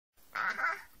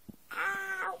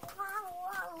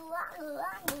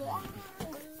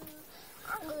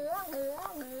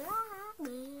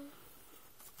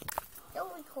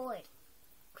Don't record.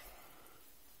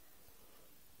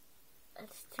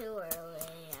 It's too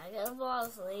early. I'm gonna fall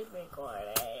asleep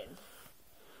recording.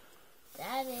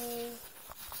 Daddy,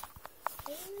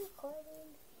 are you recording?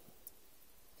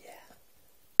 Yeah.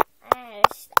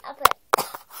 Stop it.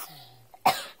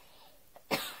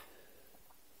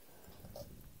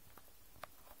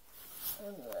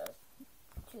 I'm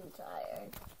too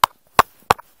tired.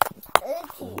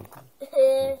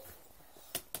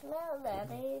 No,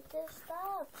 Daddy, just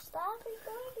stop. Stop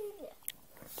recording.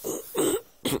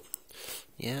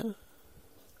 Yeah?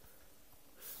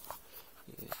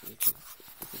 You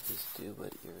could just do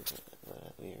what you're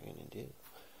gonna do.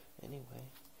 Anyway.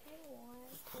 I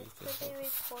want this to be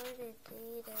recorded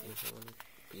later. You don't want to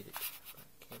be the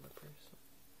camera person.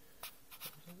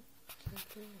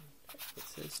 It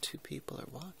says 2 people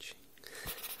are watching.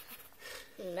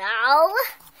 No.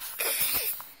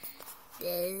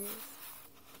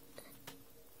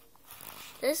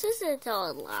 This isn't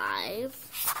on live.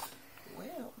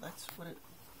 Well, that's what it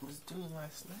was doing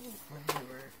last night when we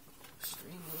were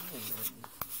streaming and then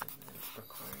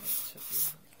recording it so we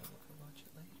could watch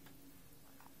it later.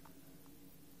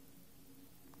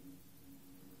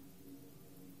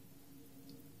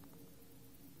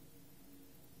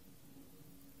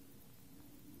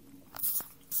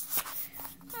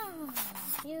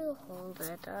 You hold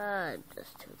it. I'm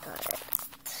just too tired.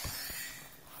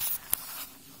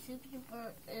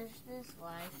 Super is this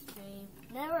live stream?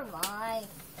 Never mind.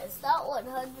 It's not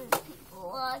 100 people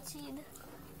watching.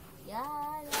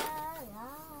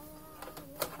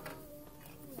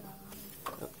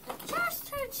 Just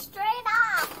turn straight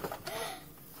off.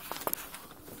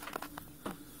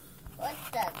 What's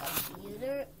that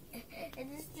computer? It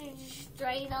just turned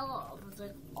straight off. It was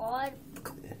like on,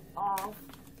 off.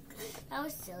 That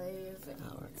was silly. It was like,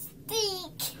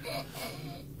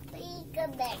 speak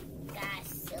of that gosh,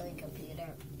 silly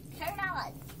computer. Turn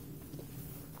on.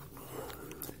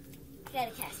 You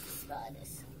gotta cast the spell on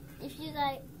this. If you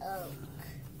guys, oh,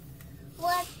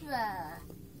 what the?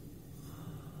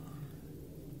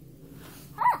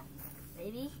 Huh?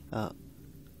 Maybe. Oh,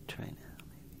 try now.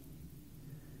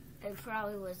 Maybe. It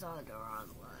probably was on the wrong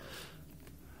one.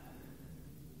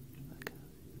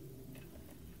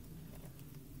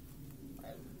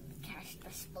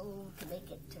 The spoon to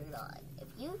make it turn on. If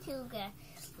you two get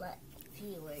let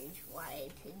viewers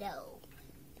wanted to know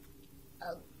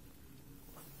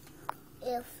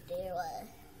if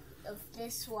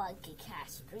this one can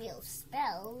cast real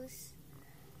spells,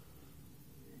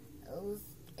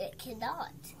 it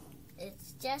cannot.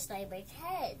 It's just I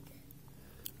pretend.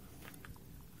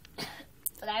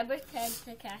 But I pretend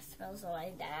to cast spells on my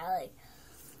dad,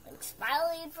 like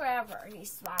smiling forever. He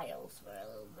smiles for a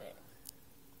little bit.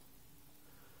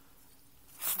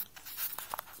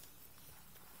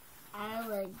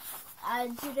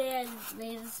 Today I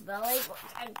made a smell like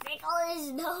I tickled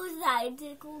his nose. I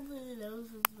tickled his nose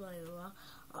with my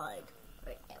line.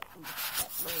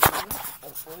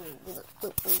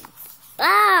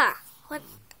 Ah! What?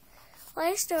 Why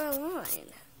is there a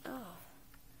line? Oh.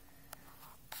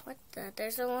 What the?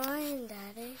 There's a line,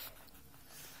 Daddy.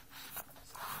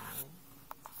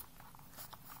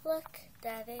 Look,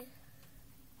 Daddy.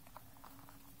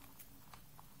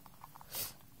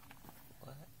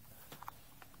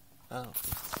 Oh,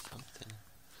 it's something.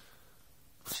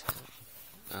 Chat.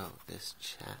 Oh, this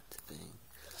chat thing.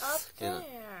 Up there.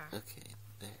 Okay,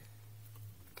 there.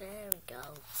 There we go.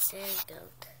 There we go.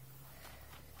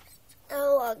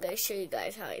 Oh, I'm going to show you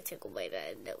guys how I tickle my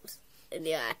nose. And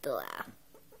you have to laugh.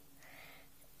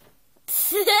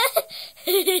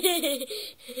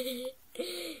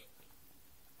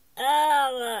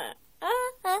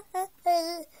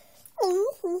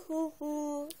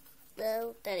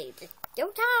 No, that ain't it.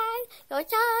 Your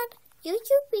time, you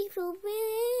should be so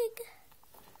big.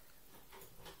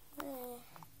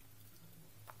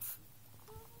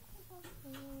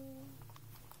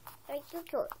 Alright, your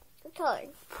turn.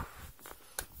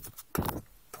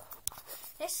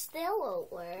 This still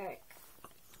won't work.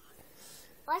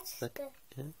 What's the...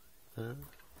 F2.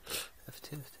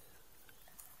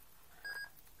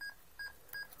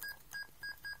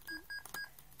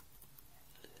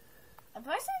 A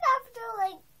person after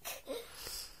like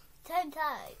 10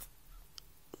 times.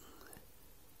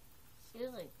 She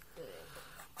was like doing it.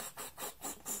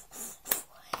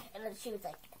 And then she was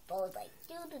like, bow like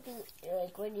do.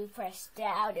 Like when you press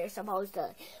down, you're supposed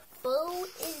to. Bow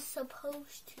is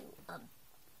supposed to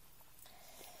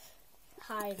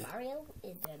hi Mario,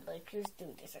 and then like just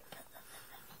do this. Like,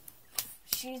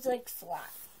 she's like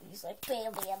flat. He's like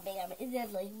bam, bam, bam, and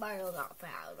then like Mario got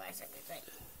found by second like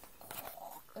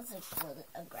that's like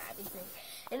a grabbing thing,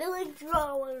 and then like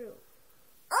draw one.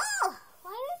 Oh,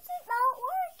 why is it not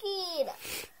working?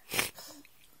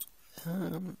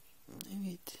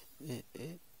 Maybe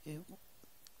it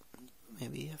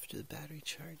maybe after the battery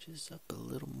charges up a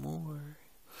little more,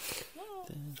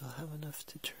 then it'll have enough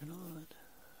to turn on.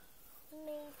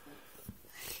 Maybe.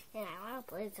 And I want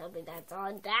to play something that's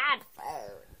on Dad's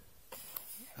phone.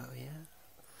 Oh yeah.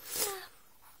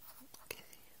 Okay.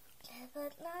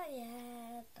 But not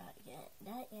yet.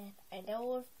 I know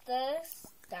if this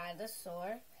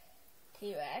dinosaur,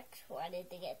 T-Rex, wanted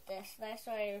to get this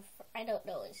dinosaur. I don't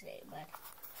know his name, but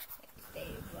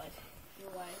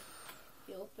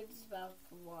he opened his mouth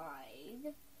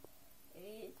wide.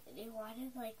 And he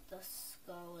wanted like the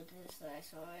skull with his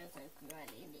dinosaur was like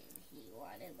running, and he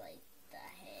wanted like the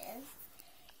head.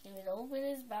 He would open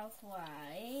his mouth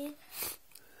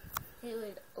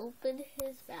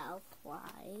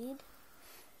wide.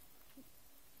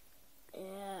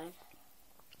 And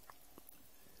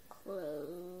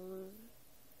close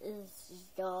his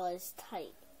jaws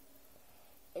tight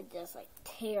and just like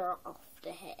tear off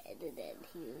the head, and then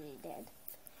he would be dead.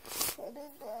 And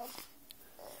then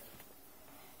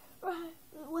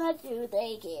what do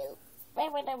they do?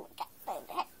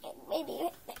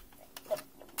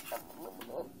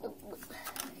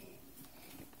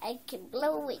 I can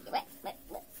blow it.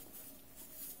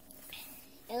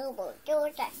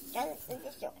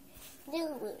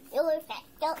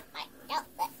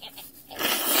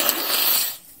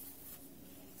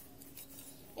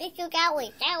 You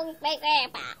going down, baby?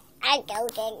 I go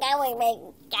going, baby.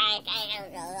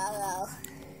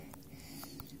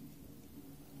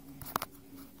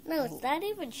 No, it's not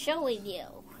even showing you.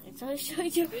 It's only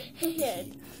showing your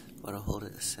head. Want to hold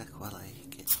it a sec while I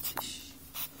get tissue?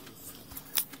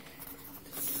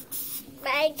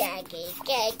 My daddy's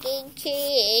getting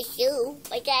tissue.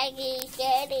 My daddy's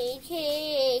getting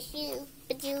tissue.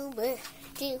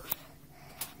 Ba-doo-ba-doo.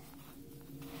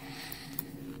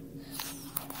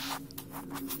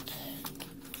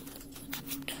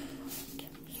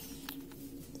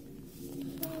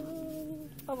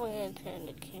 I'm going to turn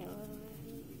the camera on.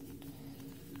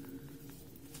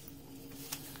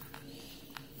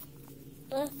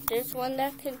 Look, there's one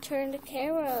that can turn the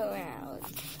camera around.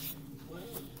 Well,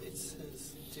 it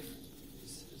says different. It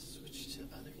says switch to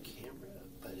other camera,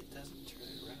 but it doesn't turn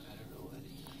it around. I don't know what it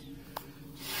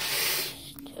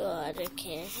is. To other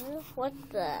camera? What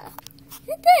the?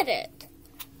 It did it.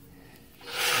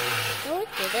 No, it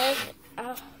didn't.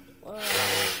 Well,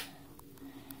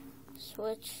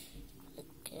 switch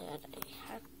again.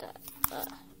 I have to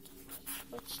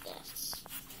switch this.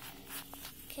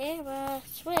 Camera,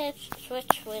 switch.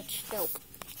 Nope.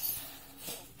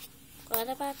 What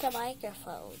about the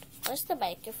microphone? What's the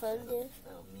microphone do?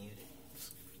 I'll mute it.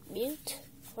 Mute?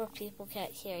 Where people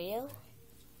can't hear you?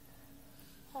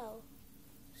 Oh.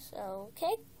 So,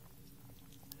 okay.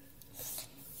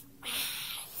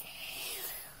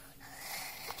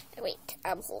 Wait,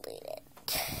 I'm holding it.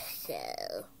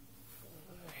 So.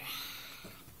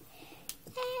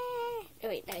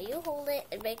 Wait, now you hold it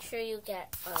and make sure you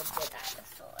get the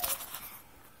dinosaur.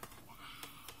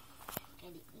 I'm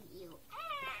gonna eat you.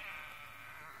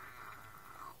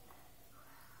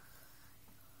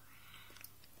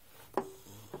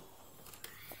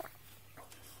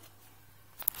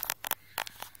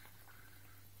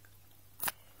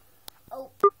 Oh,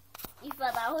 you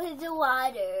fell out in the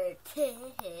water.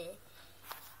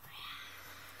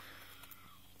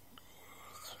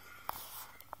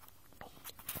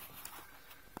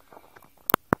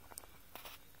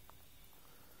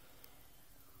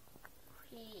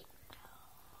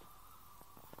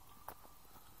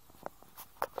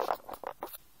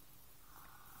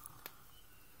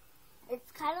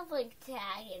 It's kind of like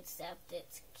tag, except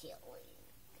it's killing.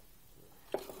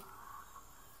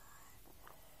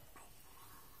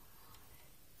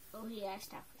 Oh, yeah,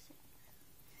 stop for a second.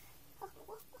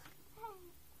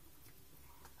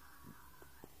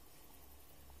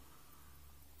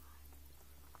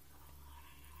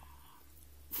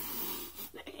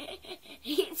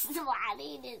 He's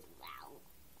swatting his mouth.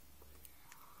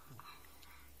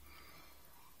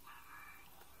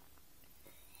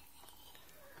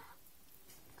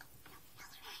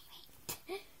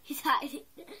 He's hiding.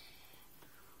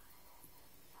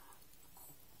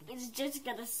 He's just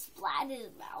gonna splat his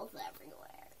mouth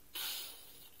everywhere.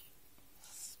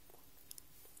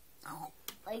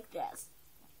 Like this.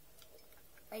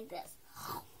 Like this.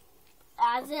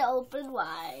 As it opened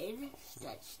wide,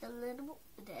 stretched a little,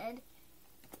 then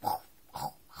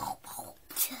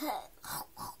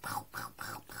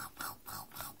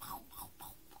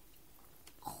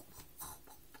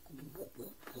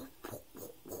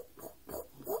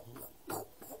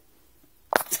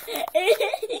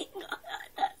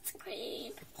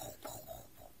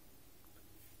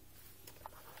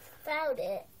found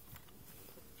it.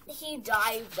 He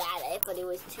dived at it, but it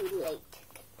was too late.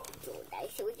 So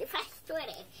nice. It was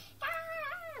frustrating.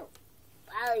 Ah!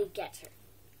 Well, he gets it.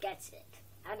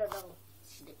 I don't know.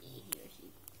 Should it be he or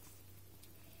she?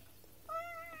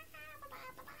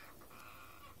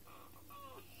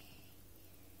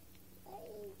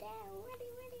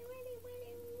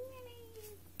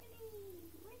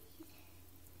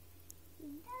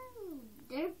 No,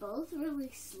 they're both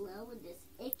really slow in this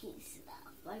icky stuff.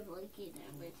 My blinking and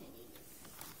everything.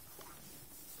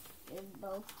 They're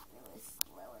both really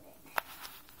slow in it.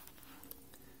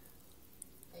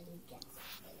 And he gets it.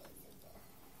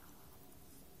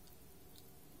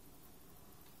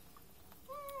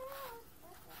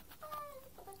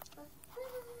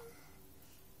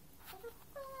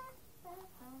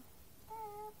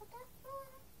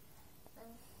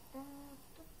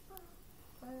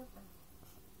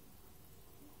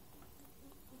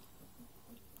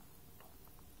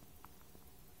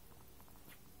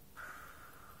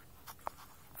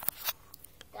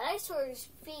 Dinosaurs'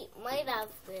 feet might have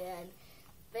been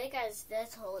big as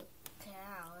this whole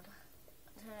town.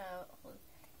 No.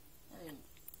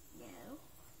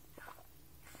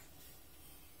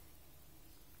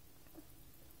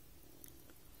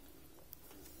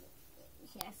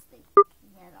 Yes, they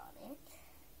get on it.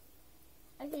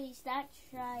 Okay, he's not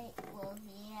trying. Well,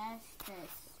 he has to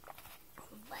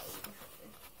bite her.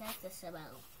 He has to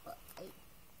somehow bite.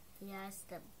 He has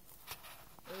to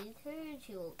eat her.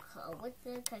 She will come with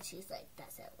him because she's like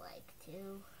doesn't like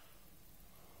to.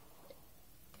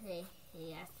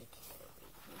 He has to kill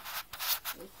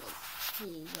her.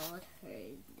 He not her.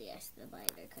 He has to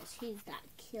bite her because he's not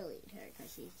killing her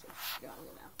because he's just strong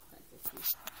enough. But if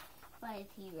he's by a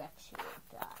T-Rex, she will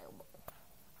die.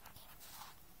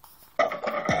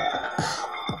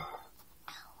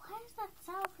 Why is that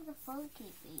sound for the phone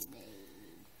keep being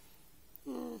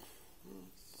made?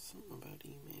 Something about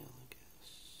email, I guess.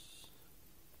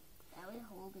 Now we're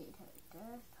holding her.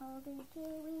 Just holding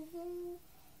Kiwi in.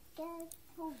 Just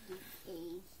holding a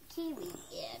Kiwi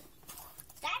in.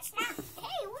 That's not.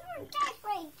 Hey, we were that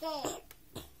right there.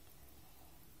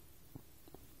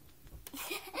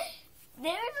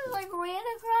 There just like ran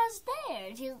across there.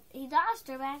 He lost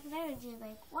her back there, and she's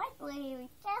like, "What were you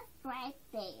just right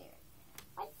there?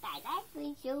 What that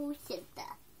actually shows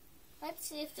Santa." Let's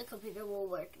see if the computer will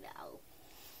work now.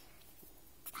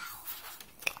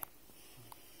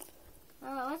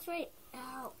 Oh, let's wait.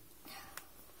 Ow.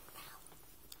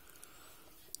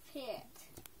 Can't.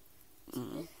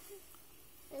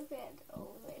 I can't.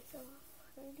 Oh, wait. So,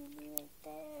 right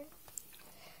there.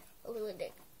 Oh, we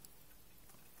did.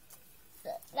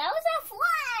 That was a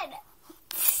flood!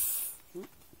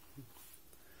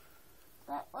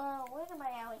 But, where am I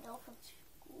now? I go from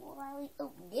school.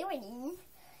 Oh, there it is.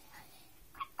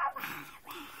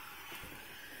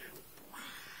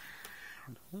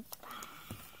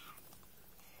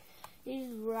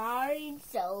 He's roaring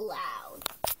so loud.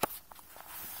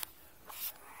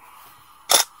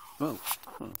 Oh.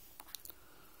 Huh.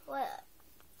 What?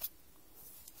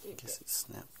 I guess it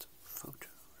snapped a photo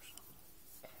or something.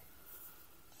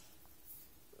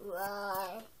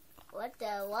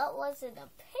 What was it a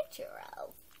picture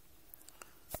of?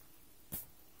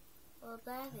 Well,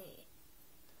 Daddy.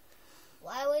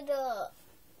 Why would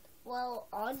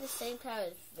on the same time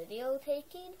as video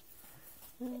taking?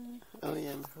 Oh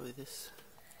yeah, probably this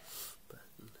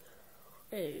button.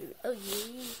 Oh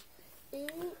yeah.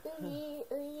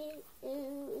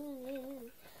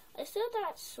 I still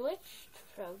not switched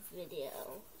from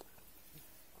video.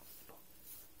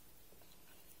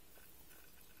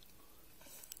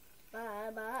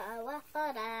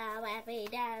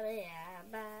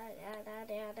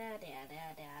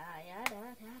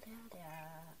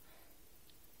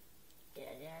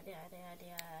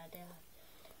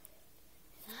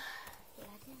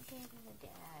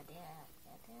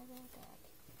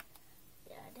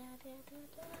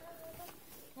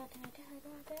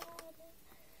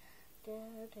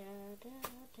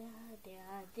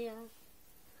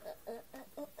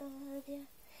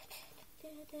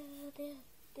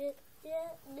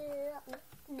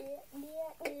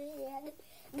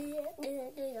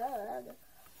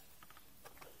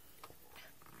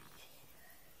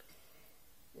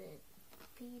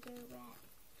 Peter Rat.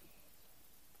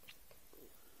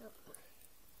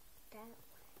 That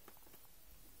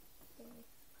way.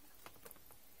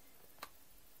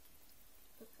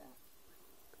 Look up.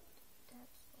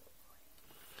 That's the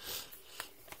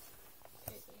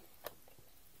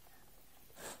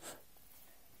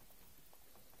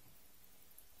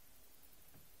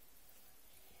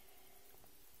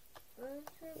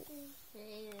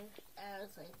I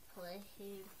was like playing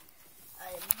a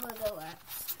for the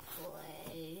Let's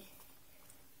Play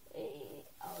a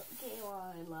game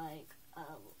on like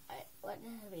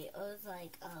it was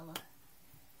like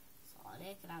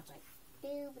Sonic, and I was like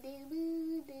doo doo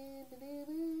boo doo doo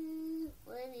boo.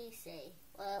 What did he say?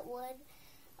 What?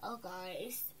 Oh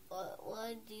guys,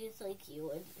 what do you think you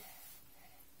would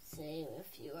say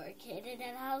if you were a kid? And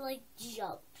then I like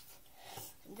jumped.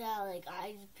 And then like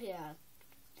I picked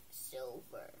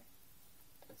Silver.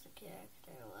 That's a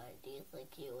character. What do you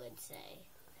think you would say?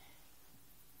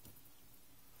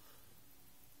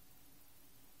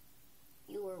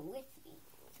 You were with me,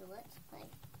 so let's play.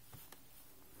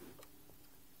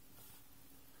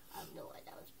 I have no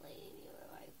idea I was playing. You were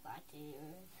like watching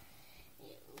your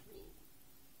movie.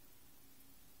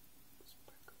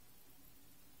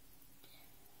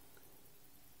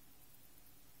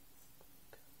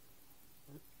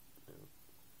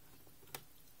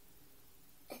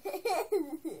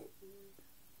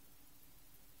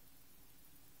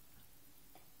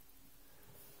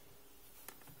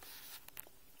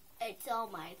 It's all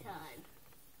my time.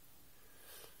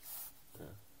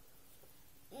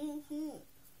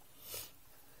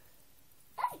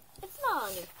 Hey, it's not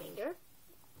on your finger.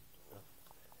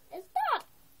 It's not.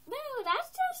 No, that's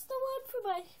just the one for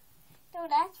my. No,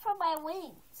 that's for my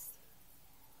wings.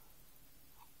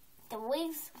 The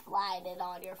wings slided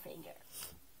on your finger.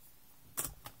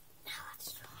 Now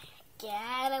let's try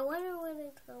again. I wonder when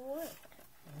it's gonna work.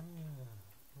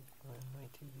 I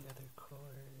might do the other chord.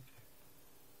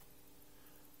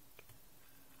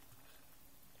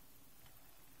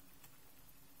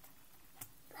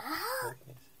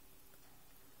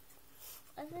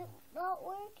 Is it not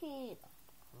working?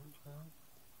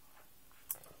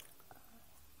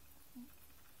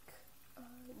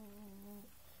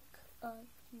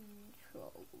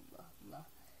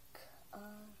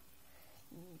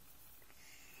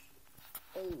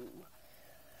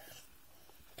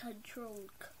 Controller.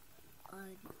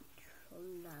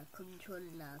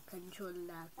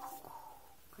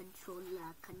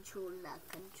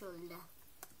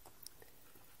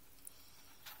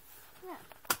 Yeah.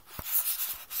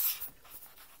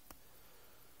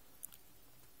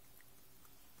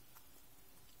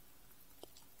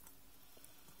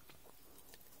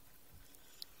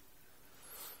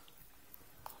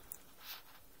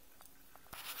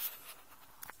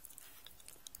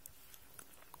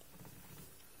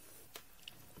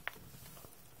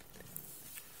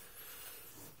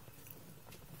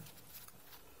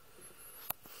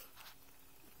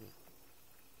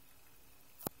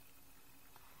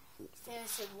 Sarah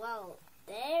said, well,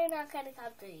 they're not going to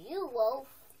come to you, Wolf.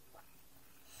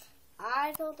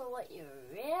 I don't know what you're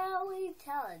really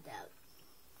telling them.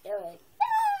 They're like,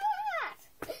 ah!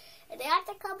 And they have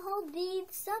to come home,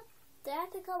 need some. They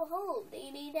have to come home.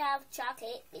 They need to have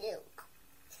chocolate milk.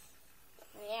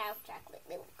 They have chocolate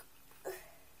milk.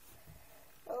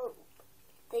 Oh,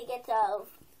 they get to have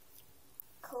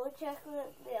cold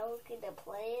chocolate milk and then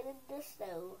play it in the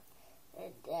snow.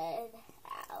 And then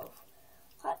have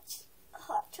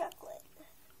hot chocolate.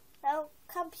 No,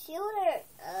 computer.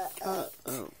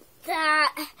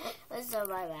 That was in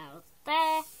my mouth.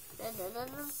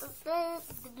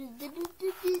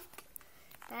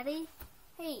 Daddy,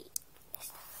 hey.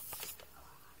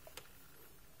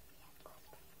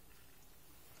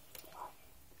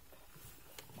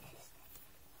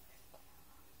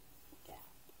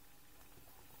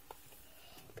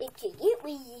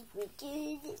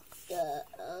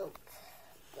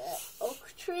 The oak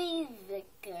tree, the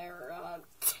garage.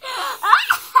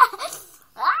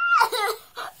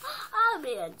 I'm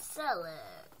being silly.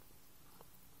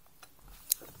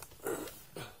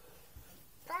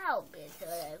 That'll be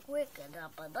quick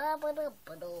enough. I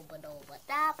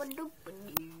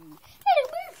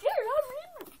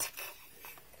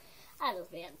was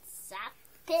being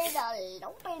sapped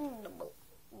alone.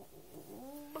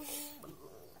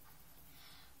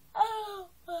 Oh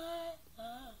my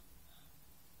God.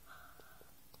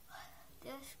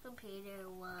 This computer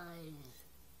was,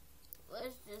 what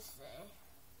does this say?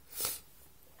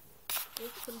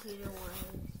 This computer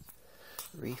was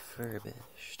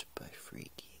refurbished by Free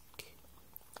Geek.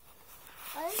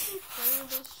 What is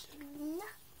refurbished?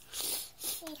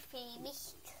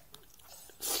 Refurbished.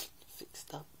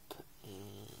 Fixed up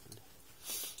and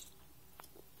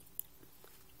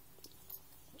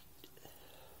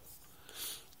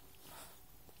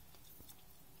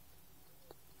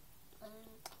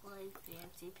play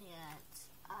fancy pants.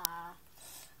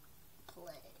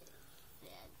 Play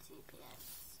fancy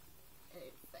pants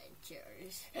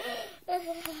adventures.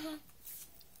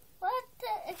 What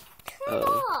the? Turn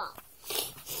off!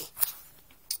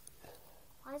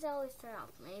 Why does it always turn off?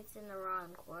 Maybe it's in the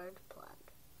wrong cord plug.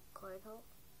 portal.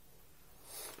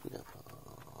 No.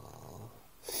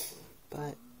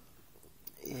 But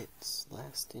it's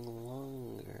lasting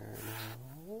longer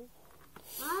now.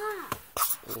 Ah!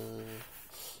 Uh,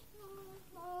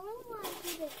 I want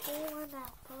you to go on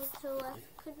that photo.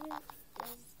 Could we?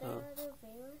 Is there another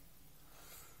viewer?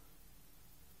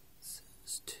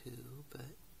 Says 2, but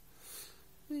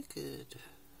we could.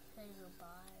 Say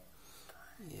goodbye.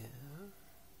 Yeah.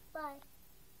 Bye.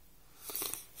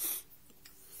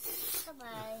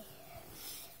 Bye-bye.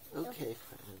 Okay,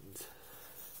 friends.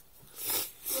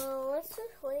 Well, let's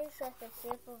just wait a second, see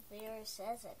if a viewer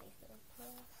says anything to us.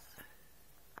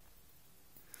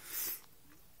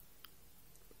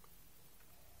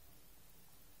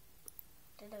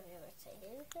 Did a viewer say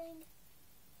anything?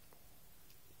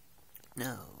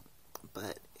 No,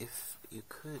 but if you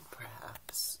could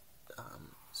perhaps,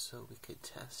 so we could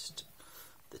test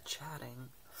the chatting.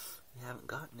 We haven't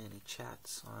gotten any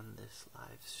chats on this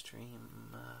live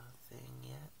stream thing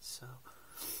yet, so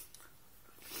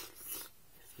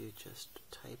if you just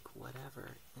type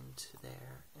whatever into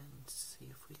there and see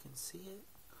if we can see it.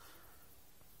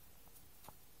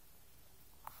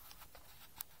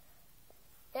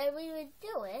 Then we would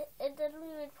do it, and then we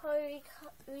would probably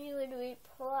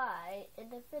reply in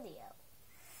the video.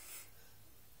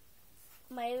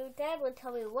 My dad would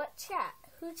tell me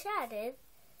who chatted,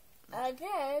 and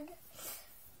then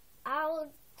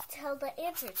I'll tell the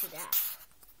answer to that.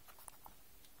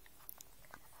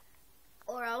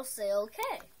 Or I'll say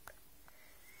okay.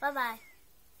 Bye bye.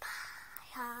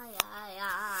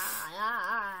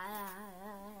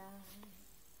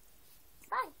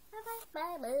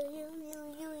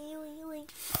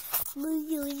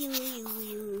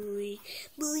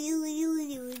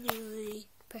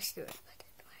 Press through it.